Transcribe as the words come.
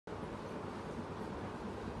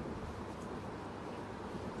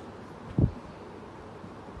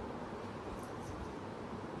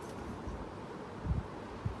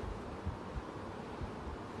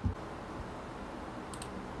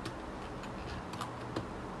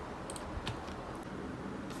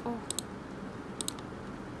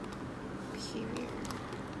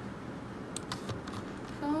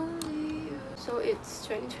it's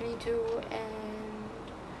 2022, and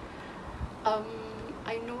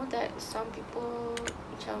I know that some people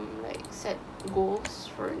like set goals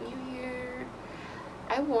for New Year.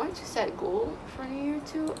 I want to set goal for New Year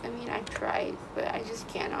too. I mean, I tried, but I just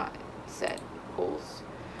cannot set goals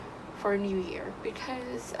for New Year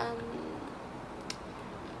because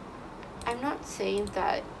I'm not saying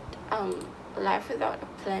that life without a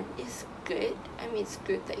plan is good. I mean, it's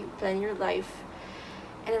good that you plan your life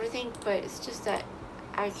and everything, but it's just that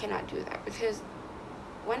I cannot do that because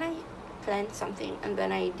when I plan something and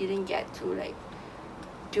then I didn't get to like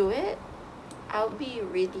do it, I'll be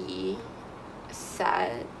really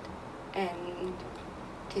sad and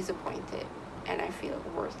disappointed, and I feel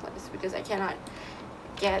worthless because I cannot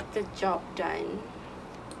get the job done,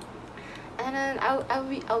 and then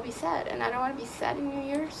I'll be sad, and I don't want to be sad in New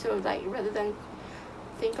Year. So like, rather than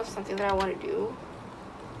think of something that I want to do,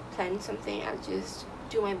 plan something, I'll just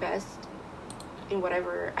do my best in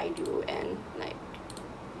whatever I do, and like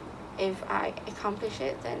if I accomplish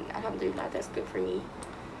it, then alhamdulillah, that's good for me.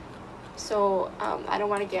 So I don't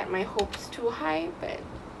want to get my hopes too high, but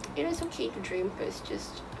it is okay to dream, but it's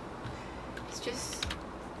just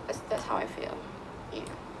that's how I feel. Yeah.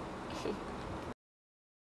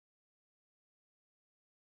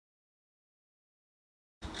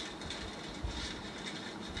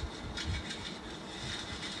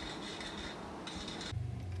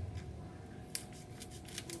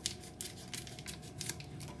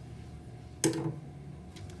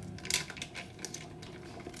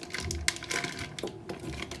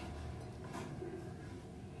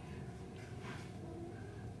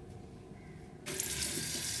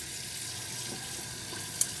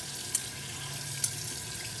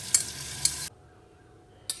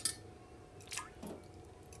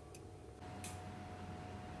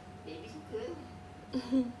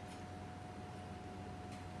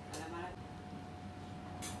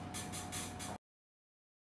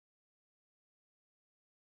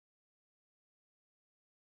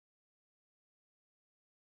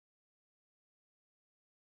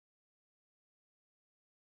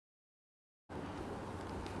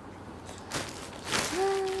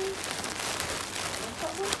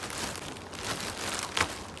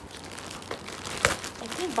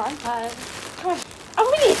 Ini bantal.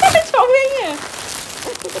 Apa ni? Comelnya.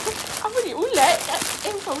 Apa ni? Ulat?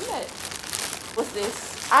 Bukan ulat. What's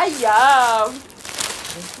this? Ayam.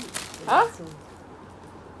 Huh?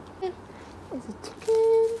 It's a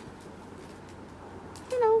chicken.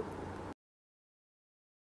 Hello.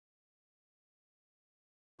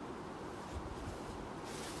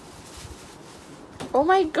 Oh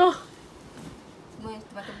my god. Semua yang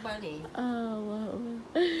tebal-tebal ni. Oh wow.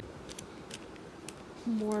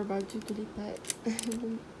 More about Jukulipat.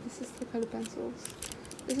 This is the color pencils.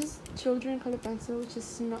 This is children color pencil, which is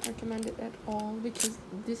not recommended at all because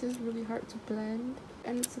this is really hard to blend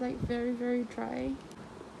and it's like very dry.